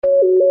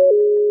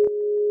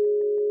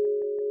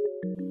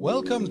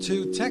Welcome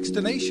to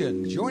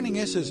Techstination. Joining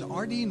us is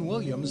Ardeen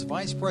Williams,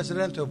 Vice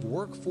President of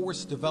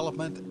Workforce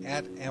Development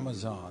at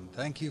Amazon.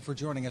 Thank you for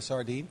joining us,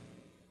 Ardeen.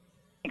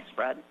 Thanks,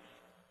 Fred.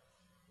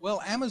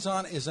 Well,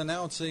 Amazon is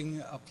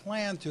announcing a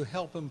plan to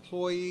help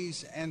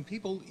employees and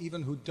people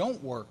even who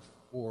don't work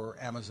for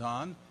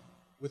Amazon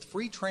with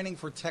free training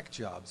for tech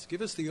jobs.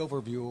 Give us the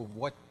overview of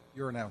what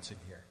you're announcing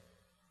here.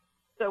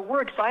 So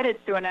we're excited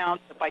to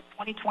announce that by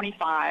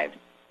 2025,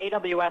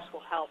 AWS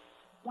will help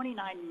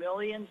 29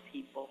 million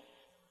people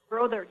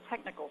grow their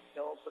technical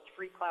skills with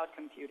free cloud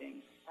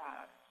computing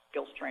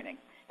skills training.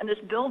 And this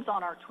builds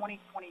on our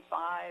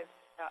 2025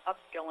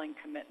 upskilling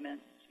commitment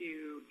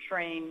to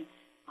train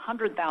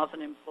 100,000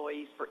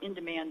 employees for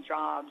in-demand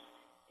jobs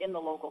in the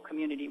local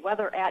community,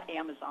 whether at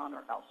Amazon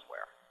or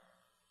elsewhere.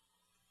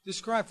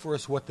 Describe for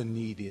us what the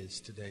need is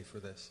today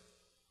for this.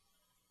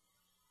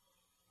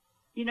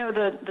 You know,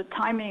 the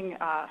timing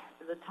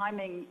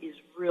is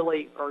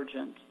really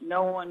urgent.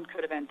 No one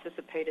could have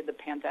anticipated the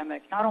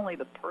pandemic, not only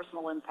the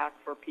personal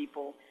impact for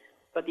people,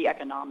 but the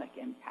economic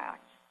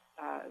impact.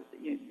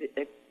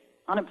 The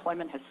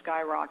unemployment has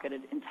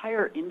skyrocketed.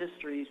 Entire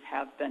industries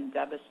have been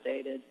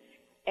devastated.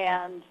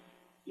 And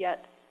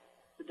yet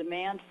the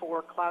demand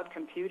for cloud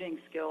computing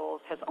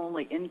skills has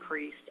only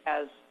increased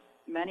as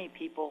many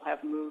people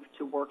have moved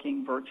to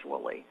working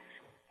virtually.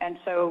 And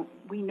so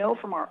we know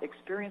from our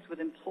experience with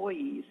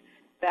employees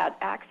that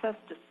access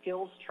to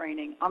skills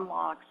training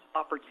unlocks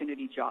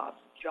opportunity jobs,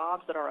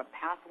 jobs that are a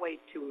pathway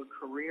to a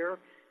career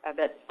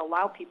that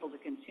allow people to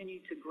continue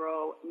to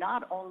grow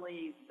not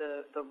only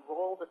the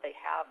role that they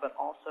have, but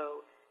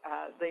also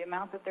the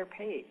amount that they're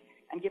paid.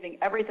 And given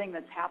everything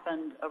that's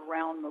happened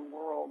around the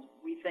world,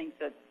 we think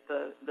that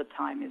the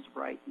time is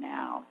right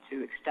now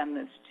to extend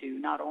this to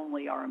not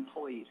only our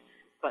employees,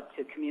 but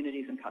to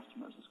communities and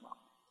customers as well.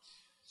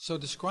 So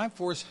describe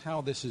for us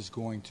how this is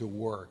going to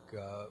work.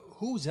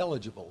 Who's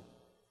eligible?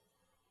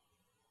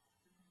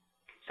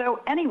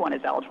 So anyone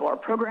is eligible. Our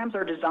programs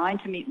are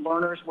designed to meet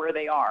learners where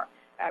they are.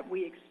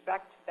 We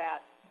expect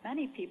that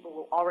many people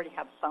will already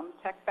have some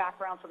tech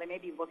background, so they may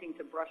be looking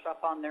to brush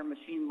up on their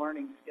machine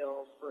learning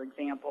skills, for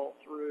example,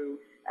 through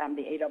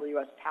the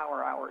AWS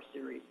Power Hour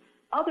series.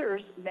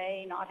 Others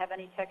may not have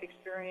any tech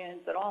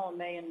experience at all and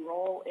may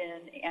enroll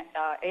in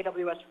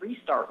AWS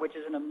Restart, which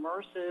is an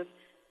immersive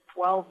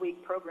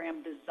 12-week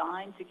program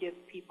designed to give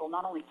people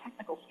not only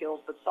technical skills,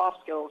 but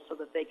soft skills so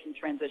that they can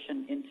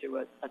transition into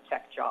a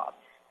tech job.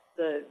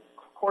 The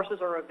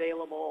courses are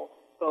available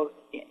both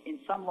in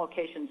some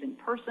locations in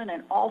person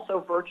and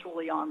also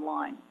virtually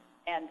online,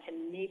 and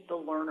can meet the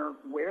learner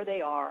where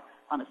they are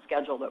on a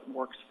schedule that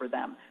works for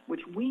them,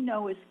 which we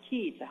know is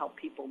key to help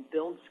people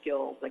build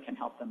skills that can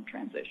help them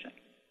transition.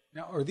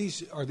 Now, are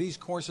these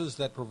courses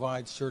that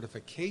provide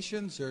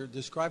certifications, or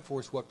describe for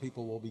us what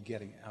people will be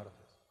getting out of this?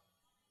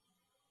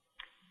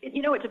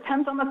 You know, it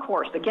depends on the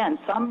course. Again,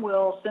 some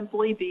will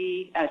simply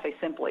be, and I say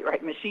simply, right,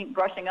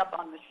 brushing up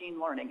on machine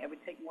learning. It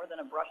would take more than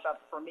a brush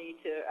up for me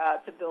to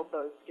build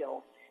those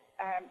skills.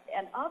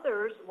 And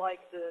others,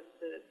 like the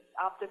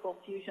optical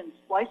fusion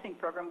splicing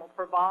program, will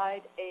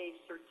provide a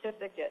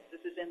certificate.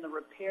 This is in the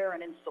repair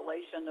and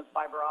installation of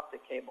fiber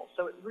optic cables.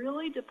 So it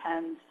really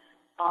depends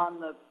on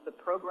the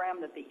program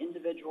that the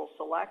individual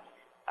selects,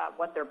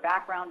 what their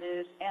background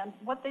is, and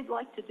what they'd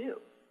like to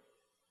do.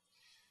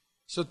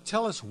 So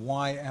tell us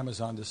why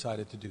Amazon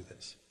decided to do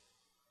this.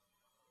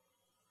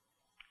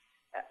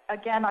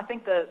 Again, I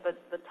think the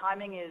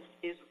timing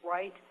is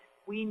right.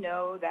 We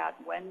know that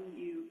when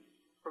you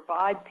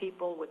provide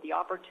people with the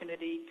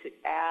opportunity to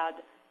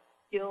add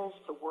skills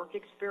to work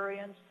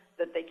experience,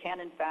 that they can,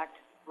 in fact,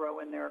 grow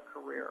in their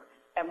career.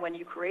 And when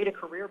you create a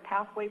career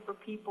pathway for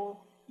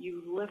people,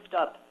 you lift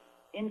up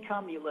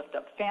income, you lift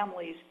up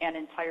families and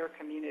entire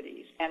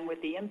communities. And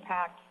with the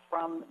impact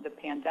from the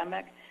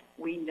pandemic,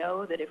 we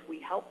know that if we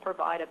help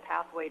provide a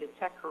pathway to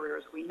tech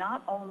careers, we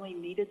not only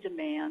meet a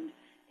demand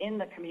in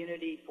the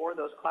community for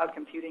those cloud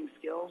computing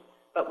skills,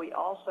 but we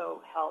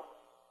also help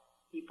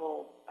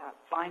people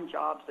find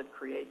jobs that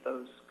create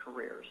those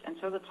careers. And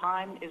so the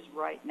time is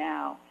right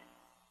now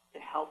to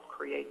help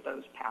create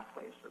those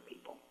pathways for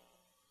people.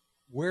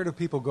 Where do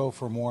people go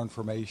for more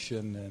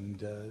information and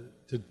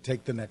to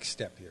take the next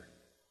step here?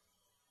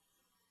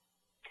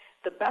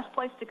 The best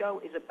place to go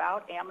is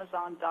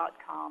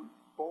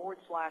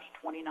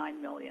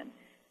aboutamazon.com/29 million.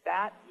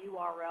 That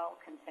URL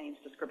contains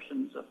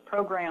descriptions of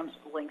programs,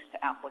 links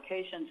to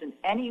applications, and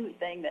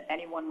anything that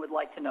anyone would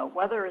like to know,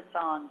 whether it's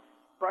on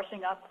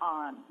brushing up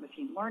on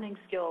machine learning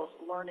skills,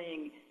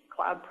 learning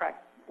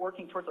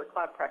working towards a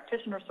cloud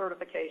practitioner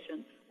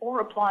certification, or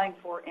applying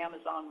for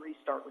Amazon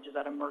Restart, which is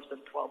that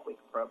immersive 12-week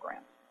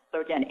program.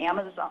 So again,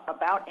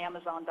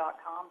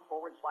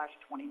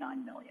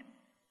 aboutamazon.com/29 million.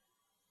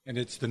 And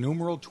it's the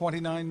numeral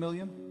 29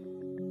 million?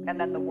 And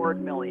then the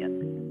word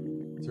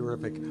million.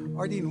 Terrific.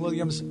 Ardeen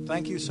Williams,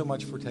 thank you so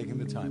much for taking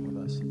the time with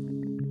us.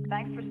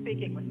 Thanks for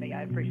speaking with me.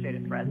 I appreciate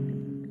it, Fred.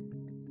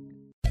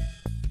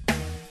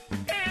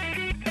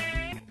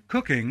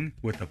 Cooking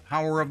with the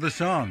Power of the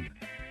Sun.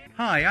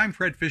 Hi, I'm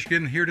Fred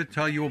Fishkin, here to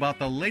tell you about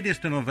the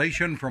latest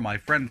innovation from my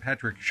friend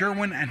Patrick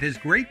Sherwin and his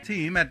great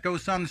team at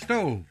GoSun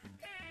Stove.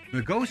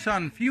 The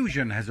GoSun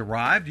Fusion has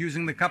arrived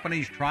using the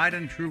company's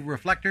tried-and-true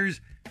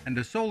reflectors and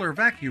a solar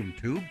vacuum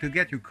tube to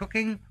get you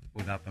cooking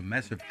without the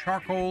mess of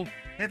charcoal,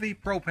 heavy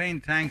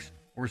propane tanks,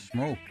 or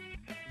smoke.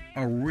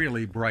 A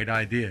really bright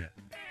idea.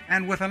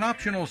 And with an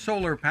optional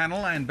solar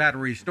panel and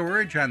battery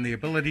storage and the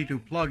ability to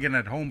plug in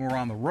at home or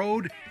on the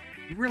road,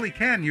 you really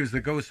can use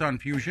the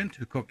GoSun Fusion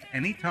to cook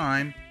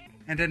anytime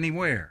and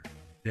anywhere,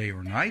 day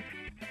or night,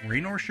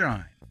 rain or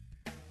shine.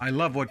 I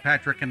love what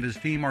Patrick and his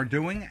team are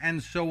doing,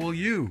 and so will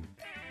you.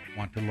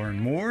 Want to learn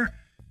more?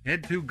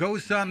 Head to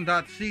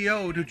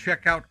gosun.co to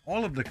check out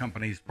all of the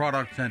company's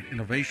products and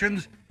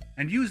innovations,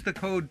 and use the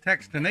code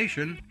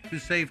TEXTINATION to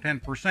save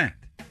 10%.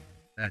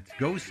 That's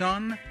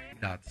gosun.co.